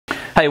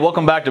Hey,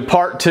 welcome back to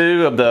part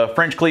 2 of the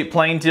French Cleat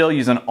plane teal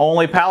using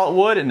only pallet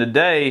wood, and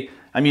today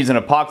I'm using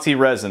epoxy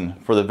resin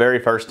for the very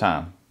first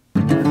time.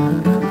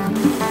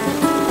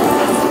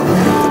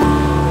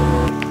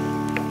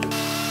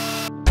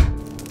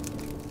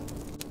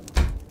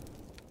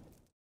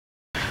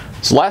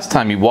 So last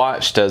time you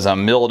watched as I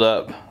milled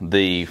up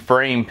the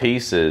frame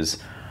pieces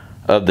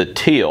of the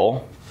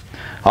teal,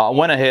 I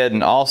went ahead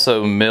and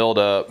also milled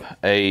up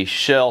a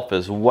shelf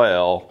as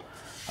well.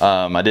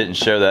 I didn't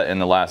show that in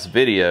the last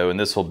video, and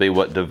this will be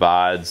what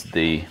divides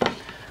the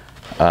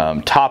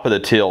top of the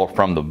teal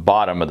from the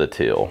bottom of the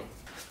teal.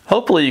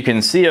 Hopefully you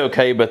can see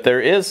okay, but there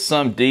is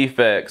some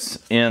defects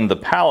in the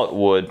pallet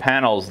wood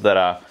panels that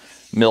I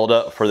milled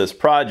up for this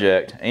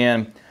project,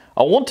 and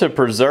I want to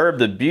preserve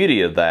the beauty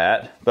of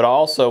that, but I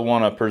also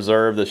want to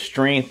preserve the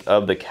strength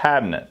of the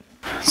cabinet.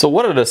 So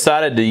what I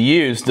decided to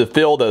use to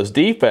fill those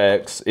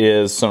defects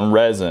is some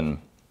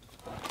resin,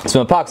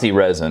 some epoxy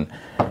resin.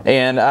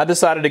 And I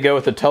decided to go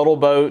with the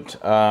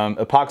TotalBoat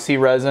Epoxy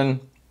Resin.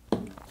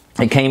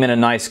 It came in a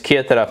nice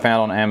kit that I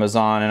found on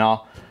Amazon, and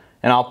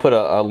I'll put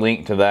a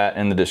link to that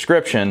in the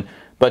description.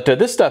 But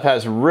this stuff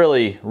has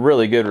really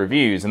good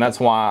reviews, and that's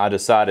why I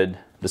decided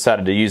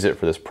to use it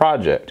for this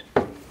project.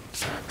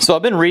 So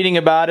I've been reading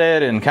about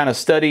it and kind of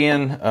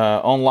studying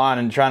online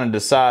and trying to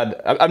decide.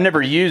 I've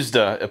never used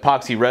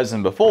epoxy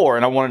resin before,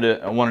 and I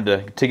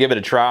wanted to give it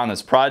a try on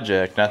this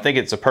project, and I think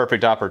it's a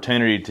perfect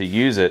opportunity to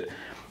use it.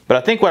 But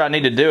I think what I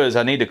need to do is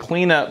I need to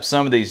clean up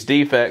some of these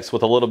defects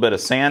with a little bit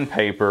of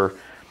sandpaper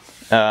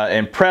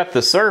and prep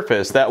the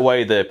surface. That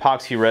way the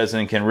epoxy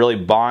resin can really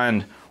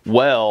bond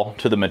well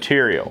to the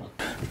material.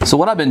 So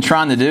what I've been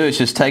trying to do is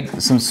just take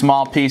some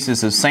small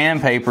pieces of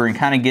sandpaper and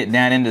kind of get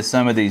down into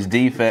some of these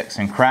defects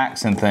and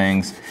cracks and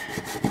things,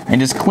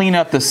 and just clean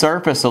up the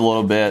surface a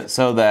little bit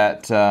so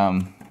that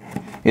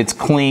it's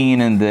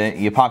clean and the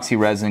epoxy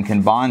resin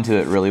can bond to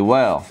it really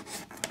well.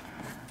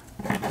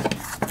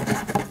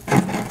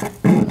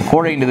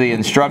 According to the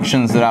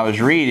instructions that I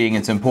was reading,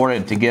 it's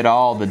important to get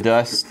all the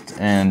dust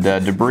and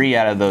debris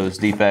out of those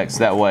defects.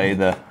 That way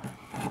the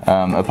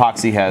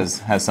epoxy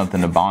has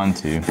something to bond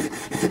to.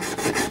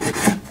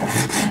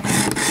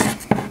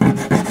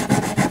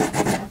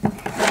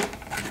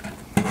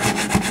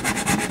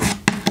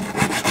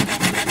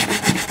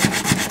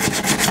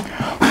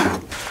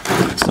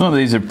 Some of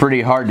these are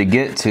pretty hard to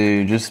get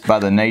to just by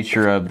the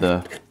nature of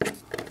the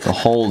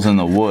holes in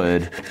the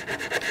wood.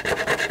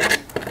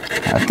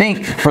 I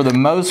think for the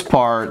most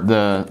part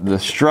the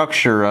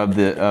structure of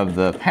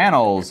the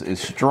panels is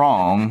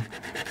strong.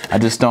 I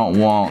just don't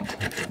want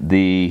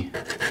the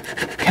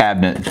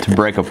cabinet to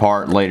break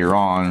apart later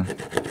on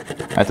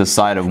at the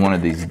sight of one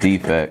of these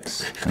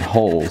defects and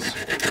holes.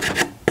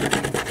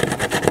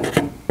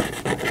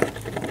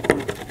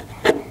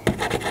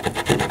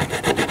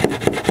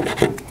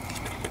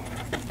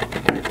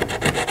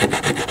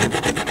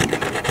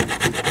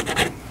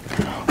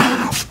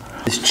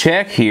 This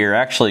check here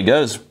actually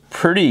goes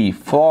pretty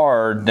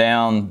far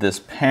down this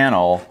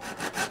panel,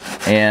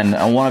 and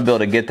I want to be able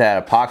to get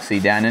that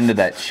epoxy down into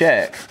that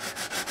check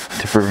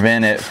to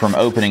prevent it from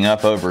opening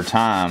up over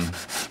time.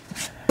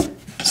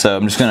 So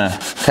I'm just going to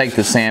take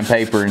the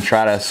sandpaper and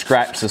try to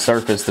scratch the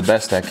surface the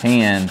best I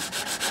can,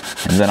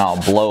 and then I'll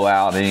blow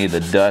out any of the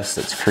dust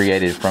that's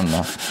created from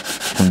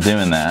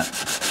doing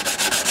that.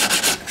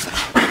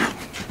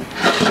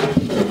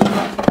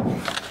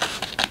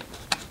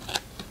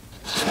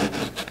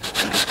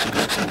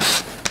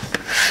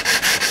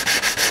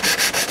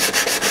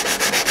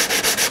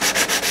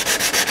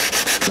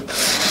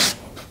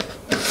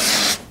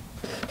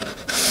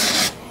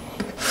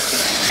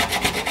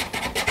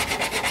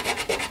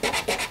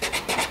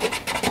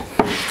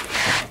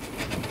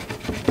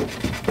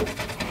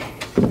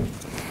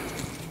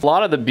 A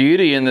lot of the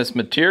beauty in this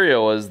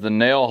material is the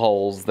nail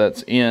holes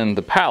that's in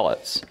the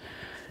pallets,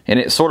 and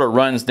it sort of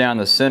runs down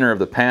the center of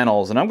the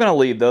panels, and I'm going to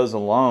leave those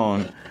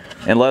alone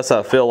unless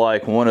I feel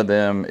like one of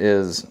them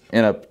is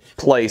in a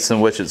place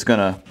in which it's going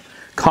to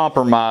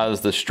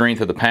compromise the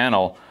strength of the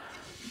panel.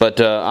 But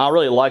I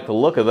really like the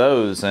look of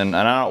those, and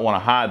I don't want to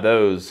hide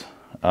those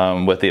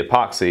with the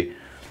epoxy.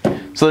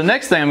 So the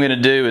next thing I'm going to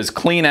do is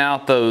clean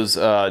out those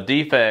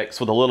defects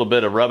with a little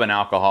bit of rubbing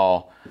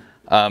alcohol.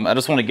 I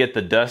just want to get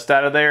the dust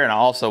out of there, and I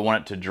also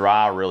want it to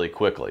dry really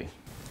quickly.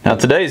 Now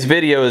today's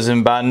video is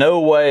in by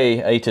no way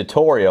a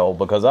tutorial,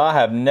 because I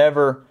have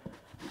never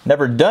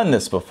done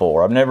this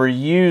before. I've never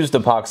used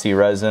epoxy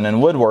resin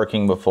in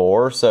woodworking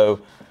before,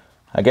 so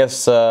I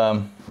guess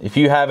if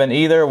you haven't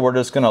either, we're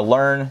just going to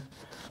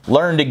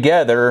learn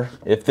together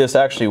if this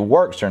actually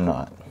works or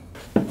not.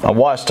 I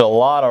watched a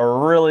lot of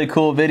really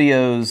cool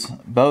videos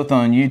both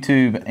on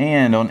YouTube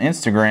and on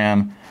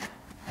Instagram,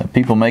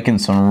 people making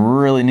some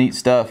really neat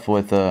stuff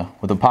with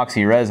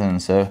epoxy resin,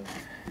 so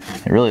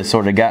it really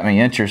sort of got me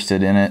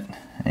interested in it,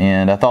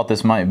 and I thought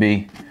this might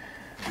be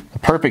a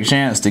perfect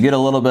chance to get a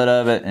little bit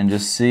of it and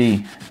just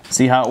see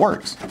how it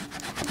works.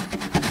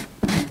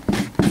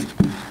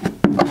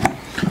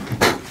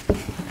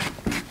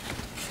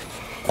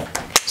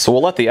 So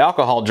we'll let the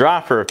alcohol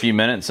dry for a few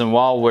minutes, and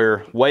while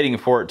we're waiting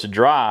for it to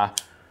dry,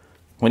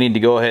 we need to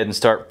go ahead and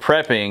start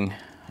prepping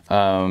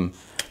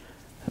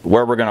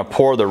where we're going to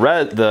pour the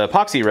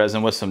epoxy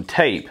resin with some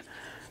tape.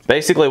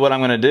 Basically what I'm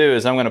going to do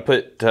is I'm going to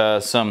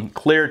put some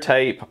clear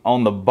tape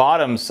on the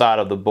bottom side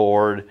of the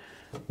board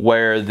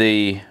where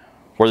the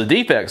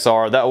defects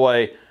are. That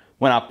way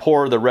when I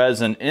pour the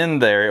resin in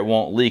there, it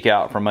won't leak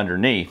out from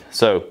underneath.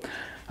 So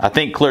I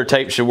think clear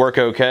tape should work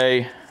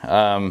okay.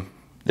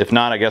 If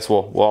not, I guess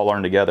we'll all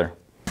learn together.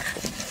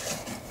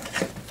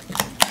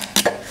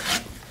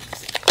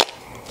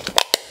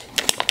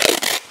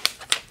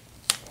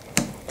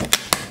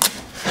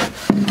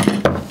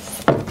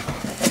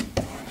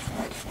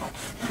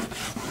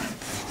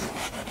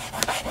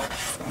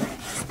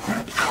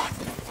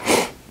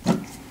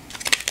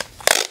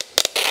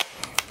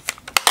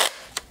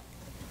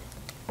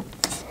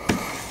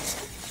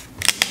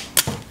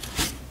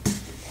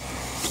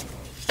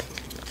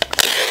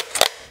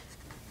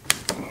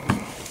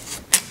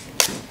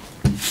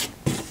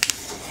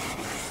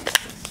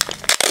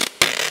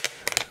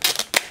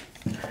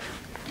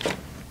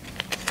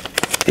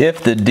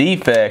 If the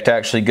defect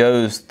actually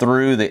goes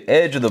through the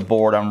edge of the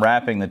board, I'm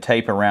wrapping the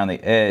tape around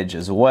the edge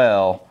as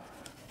well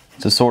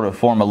to sort of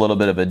form a little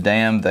bit of a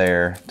dam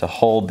there to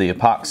hold the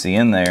epoxy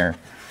in there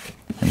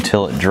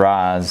until it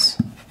dries.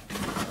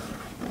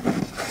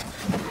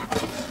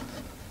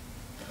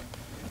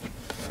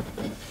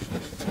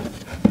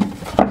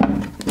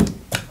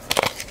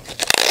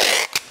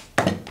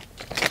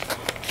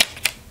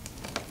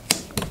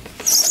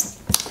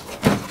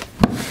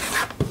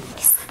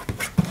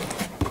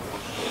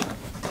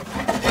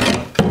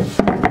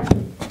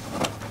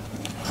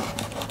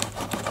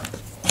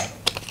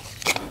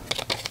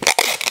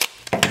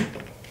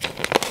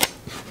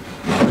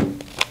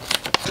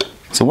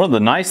 So one of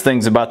the nice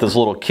things about this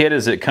little kit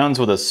is it comes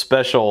with a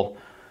special,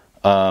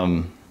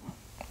 I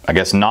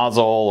guess,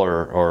 nozzle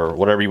or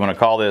whatever you want to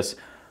call this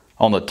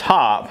on the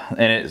top,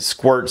 and it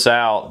squirts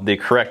out the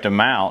correct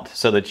amount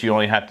so that you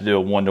only have to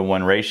do a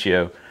 1-to-1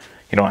 ratio.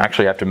 You don't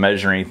actually have to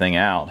measure anything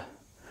out.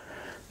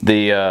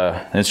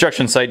 The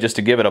instructions say just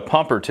to give it a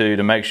pump or two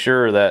to make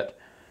sure that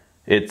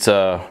it's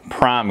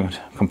primed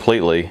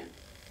completely.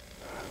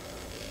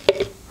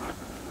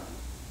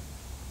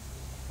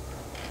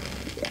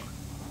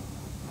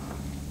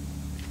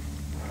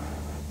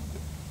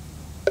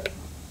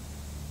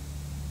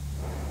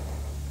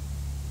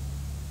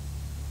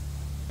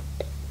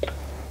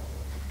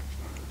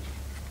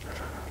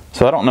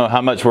 So I don't know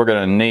how much we're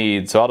going to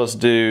need, so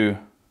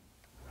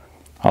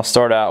I'll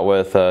start out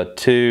with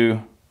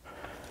 2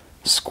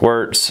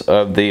 squirts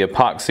of the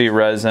epoxy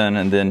resin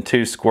and then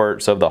 2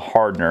 squirts of the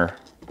hardener.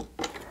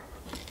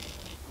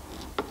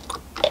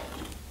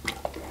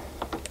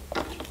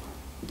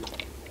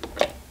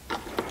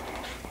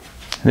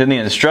 Then the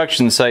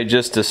instructions say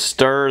just to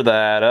stir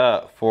that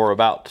up for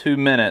about 2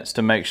 minutes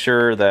to make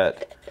sure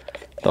that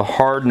the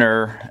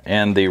hardener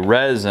and the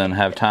resin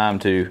have time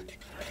to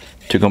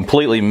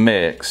completely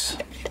mix.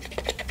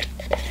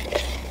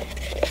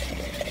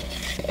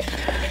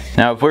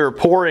 Now if we were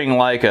pouring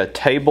like a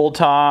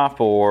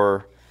tabletop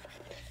or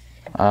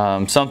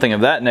something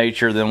of that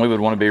nature, then we would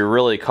want to be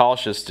really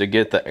cautious to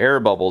get the air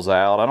bubbles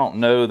out. I don't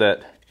know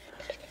that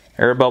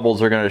air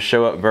bubbles are going to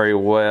show up very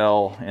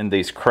well in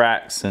these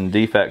cracks and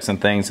defects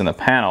and things in the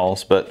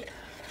panels, but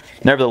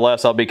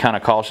nevertheless I'll be kind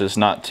of cautious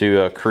not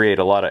to create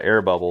a lot of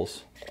air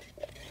bubbles.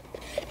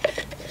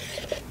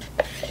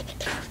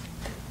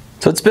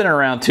 So it's been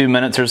around 2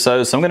 minutes or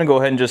so, so I'm going to go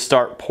ahead and just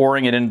start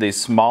pouring it into these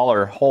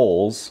smaller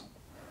holes.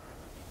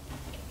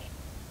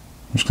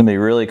 I'm just going to be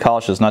really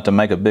cautious not to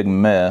make a big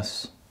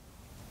mess.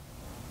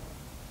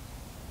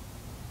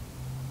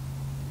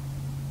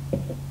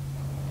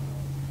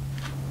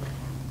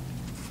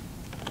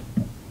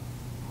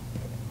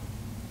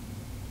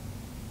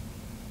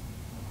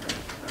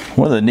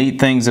 One of the neat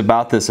things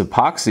about this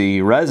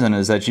epoxy resin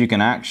is that you can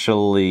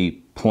actually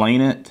plane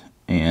it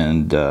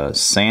and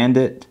sand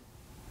it.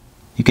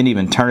 You can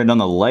even turn it on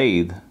the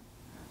lathe,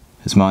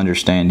 is my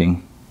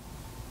understanding.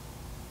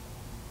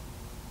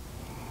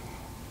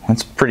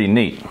 That's pretty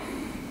neat. I'm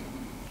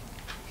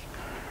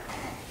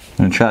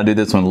going to try to do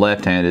this one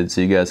left-handed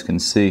so you guys can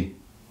see.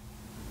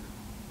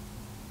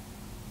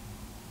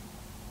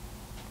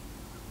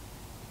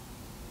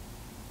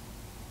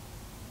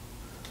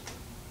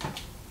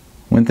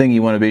 One thing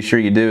you want to be sure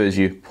you do is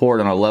you pour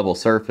it on a level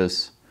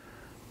surface,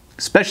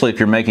 especially if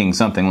you're making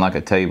something like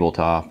a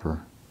tabletop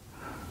or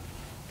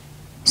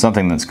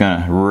something that's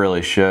going to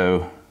really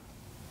show.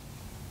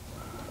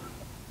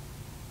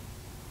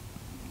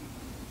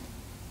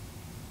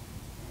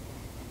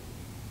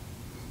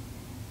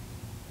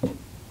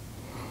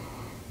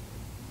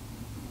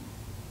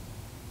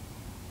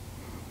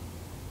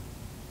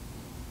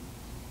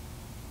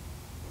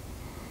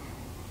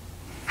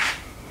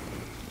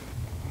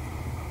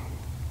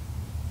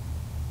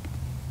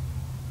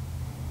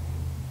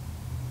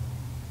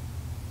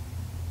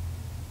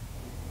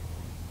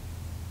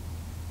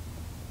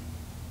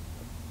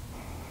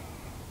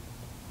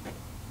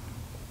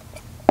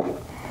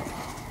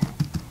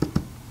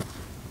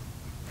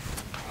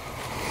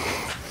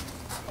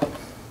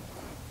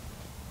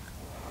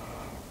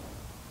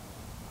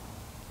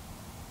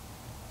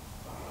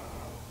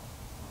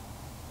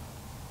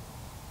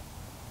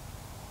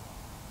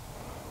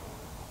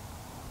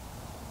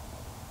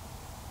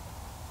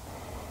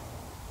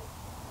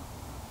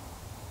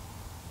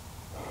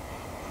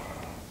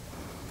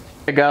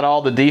 I got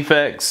all the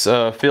defects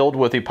filled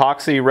with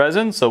epoxy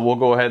resin, so we'll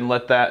go ahead and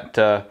let that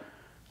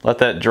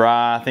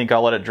dry. I think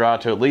I'll let it dry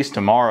to at least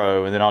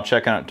tomorrow, and then I'll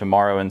check on it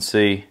tomorrow and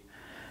see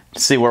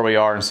where we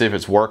are and see if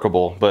it's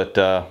workable.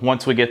 But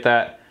once we get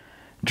that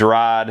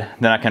dried,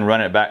 then I can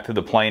run it back through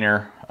the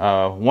planer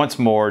once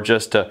more,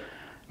 just to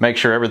make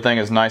sure everything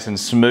is nice and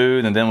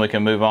smooth, and then we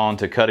can move on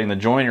to cutting the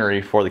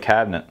joinery for the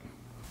cabinet.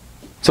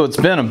 So it's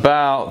been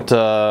about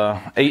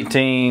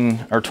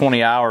 18 or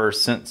 20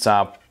 hours since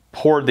I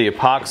poured the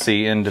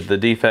epoxy into the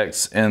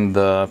defects in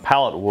the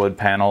pallet wood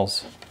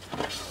panels.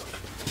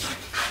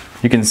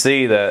 You can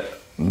see that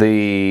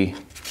the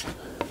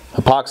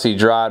epoxy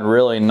dried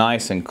really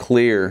nice and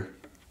clear.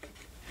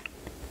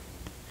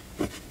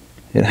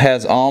 It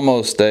has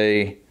almost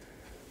a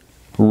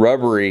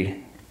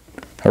rubbery,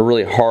 a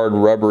really hard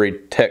rubbery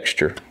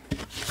texture.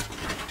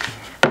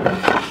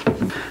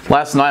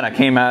 Last night I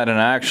came out and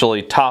I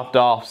actually topped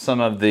off some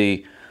of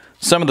the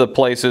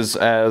places,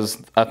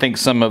 as I think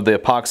some of the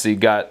epoxy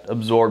got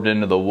absorbed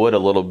into the wood a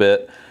little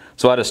bit.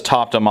 So I just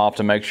topped them off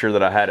to make sure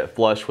that I had it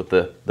flush with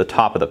the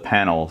top of the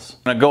panels.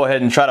 I'm gonna go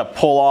ahead and try to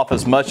pull off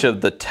as much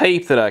of the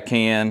tape that I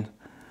can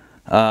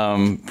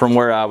from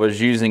where I was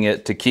using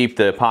it to keep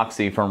the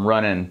epoxy from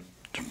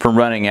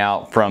running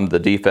out from the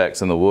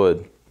defects in the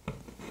wood.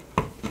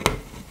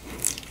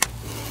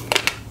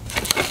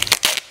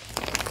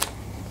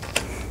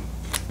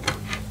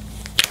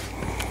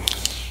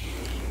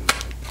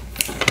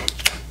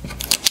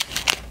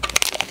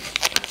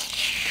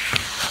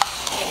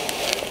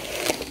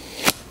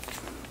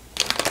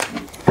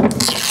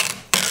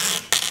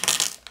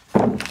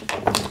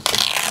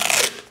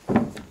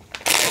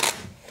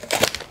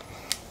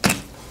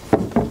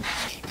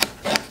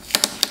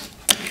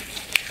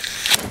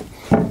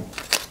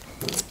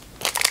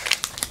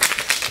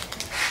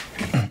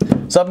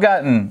 So I've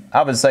gotten,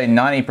 I would say,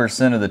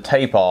 90% of the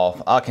tape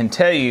off. I can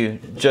tell you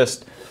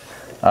just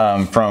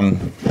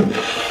from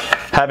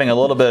having a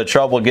little bit of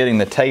trouble getting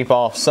the tape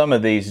off some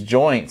of these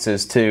joints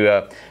is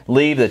to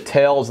leave the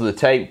tails of the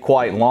tape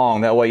quite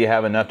long. That way you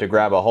have enough to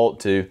grab a hold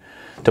to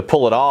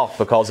pull it off,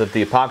 because if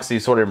the epoxy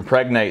sort of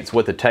impregnates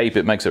with the tape,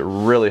 it makes it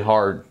really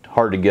hard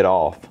to get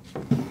off.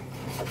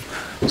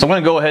 So I'm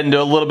going to go ahead and do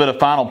a little bit of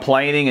final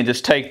planing and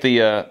just take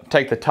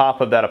the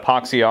top of that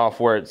epoxy off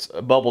where it's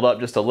bubbled up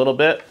just a little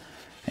bit,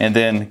 and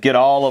then get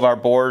all of our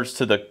boards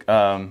to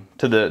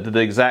the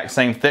exact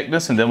same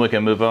thickness, and then we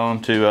can move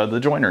on to the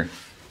joinery.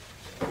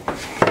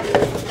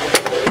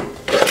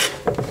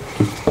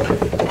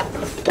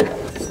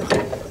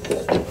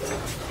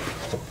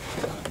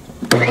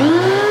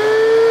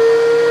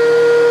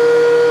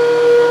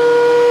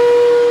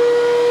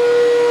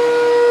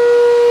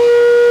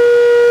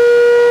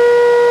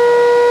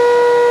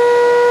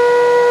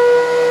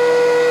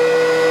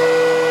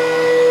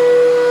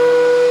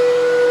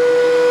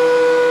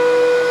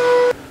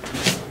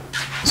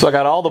 So I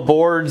got all the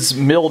boards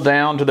milled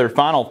down to their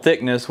final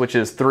thickness, which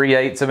is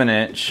 3/8 of an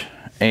inch,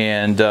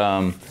 and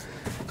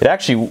it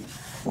actually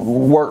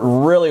worked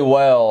really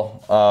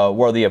well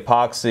where the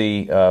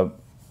epoxy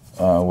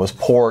was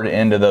poured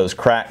into those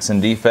cracks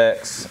and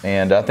defects,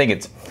 and I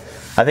think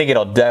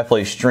it'll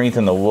definitely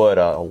strengthen the wood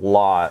a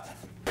lot.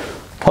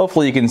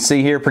 Hopefully you can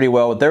see here pretty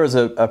well, but there was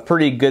a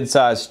pretty good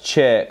sized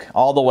check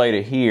all the way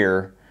to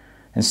here,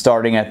 and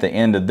starting at the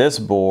end of this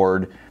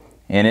board.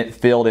 And it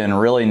filled in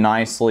really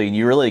nicely.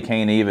 You really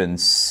can't even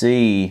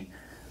see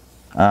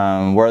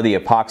where the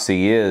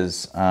epoxy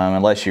is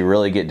unless you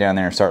really get down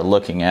there and start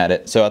looking at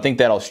it. So I think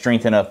that'll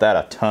strengthen up that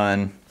a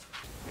ton.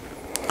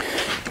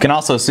 You can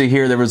also see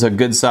here there was a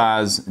good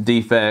size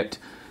defect,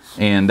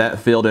 and that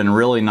filled in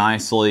really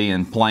nicely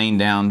and planed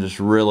down just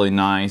really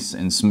nice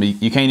and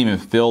smooth. You can't even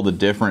feel the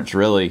difference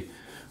really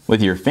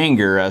with your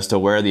finger as to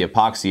where the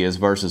epoxy is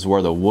versus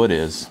where the wood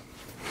is.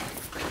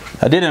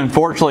 I did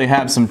unfortunately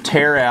have some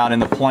tear out in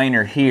the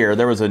planer here.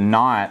 There was a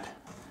knot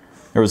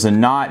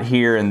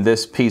here in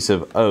this piece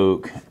of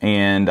oak,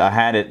 and I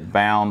had it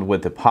bound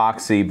with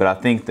epoxy, but I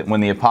think that when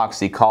the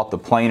epoxy caught the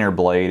planer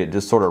blade, it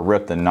just sort of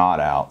ripped the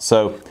knot out.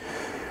 So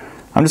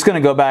I'm just going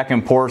to go back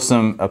and pour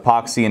some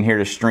epoxy in here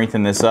to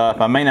strengthen this up.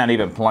 I may not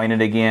even plane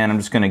it again. I'm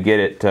just going to get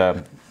it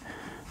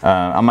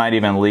I might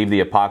even leave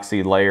the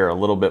epoxy layer a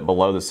little bit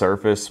below the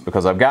surface,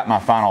 because I've got my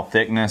final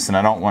thickness and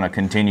I don't want to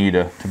continue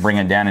to bring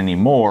it down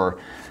anymore.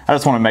 I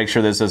just want to make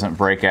sure this doesn't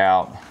break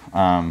out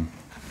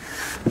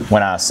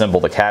when I assemble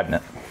the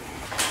cabinet.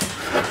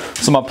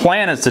 So my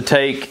plan is to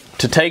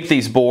take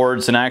these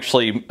boards and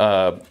actually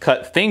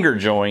cut finger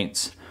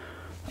joints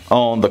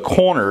on the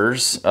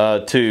corners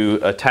to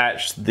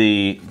attach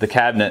the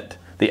cabinet,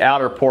 the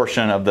outer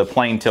portion of the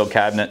plain tilt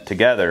cabinet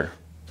together.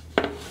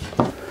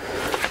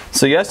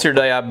 So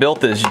yesterday I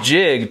built this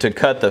jig to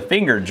cut the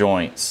finger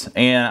joints,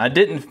 and I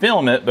didn't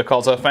film it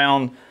because I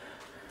found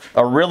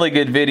a really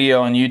good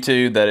video on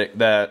YouTube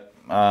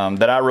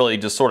that I really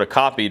just sort of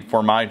copied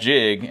for my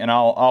jig, and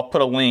I'll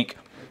put a link.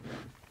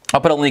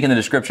 I'll put a link in the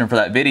description for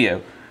that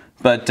video.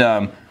 But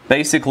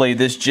basically,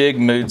 this jig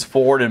moves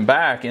forward and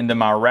back into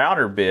my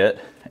router bit,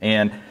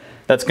 and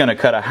that's going to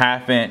cut a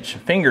 1/2 inch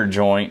finger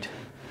joint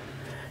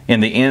in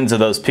the ends of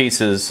those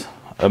pieces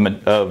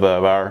of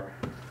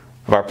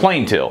our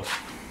plane till.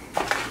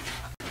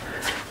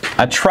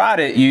 I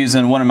tried it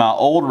using one of my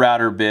old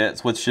router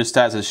bits, which just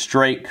has a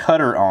straight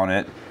cutter on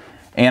it,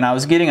 and I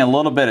was getting a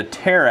little bit of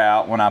tear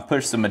out when I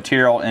pushed the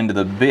material into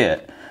the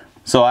bit.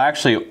 So I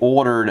actually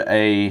ordered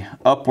a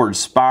upward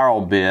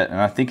spiral bit,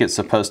 and I think it's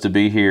supposed to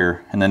be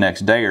here in the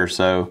next day or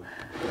so.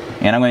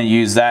 And I'm going to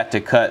use that to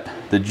cut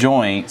the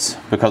joints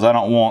because I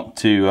don't want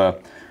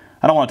to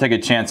take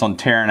a chance on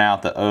tearing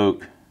out the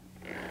oak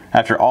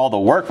after all the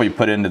work we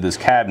put into this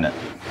cabinet.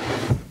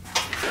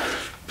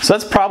 So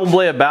that's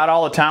probably about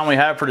all the time we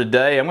have for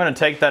today. I'm going to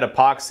take that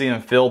epoxy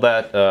and fill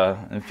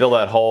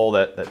that hole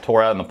that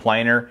tore out in the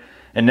planer.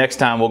 And next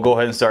time we'll go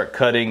ahead and start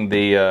cutting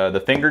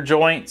the finger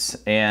joints.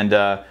 And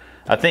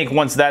I think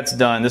once that's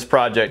done, this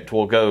project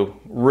will go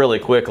really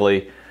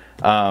quickly.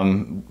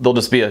 There'll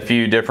just be a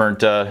few different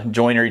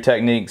joinery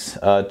techniques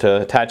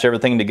to attach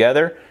everything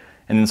together,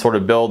 and then sort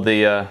of build the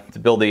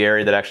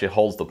area that actually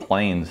holds the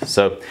planes.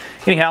 So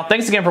anyhow,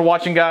 thanks again for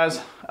watching,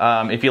 guys.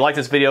 If you like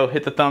this video,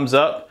 hit the thumbs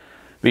up.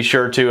 Be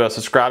sure to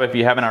subscribe if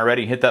you haven't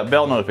already. Hit that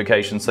bell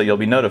notification so you'll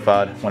be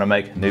notified when I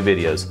make new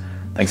videos.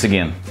 Thanks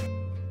again.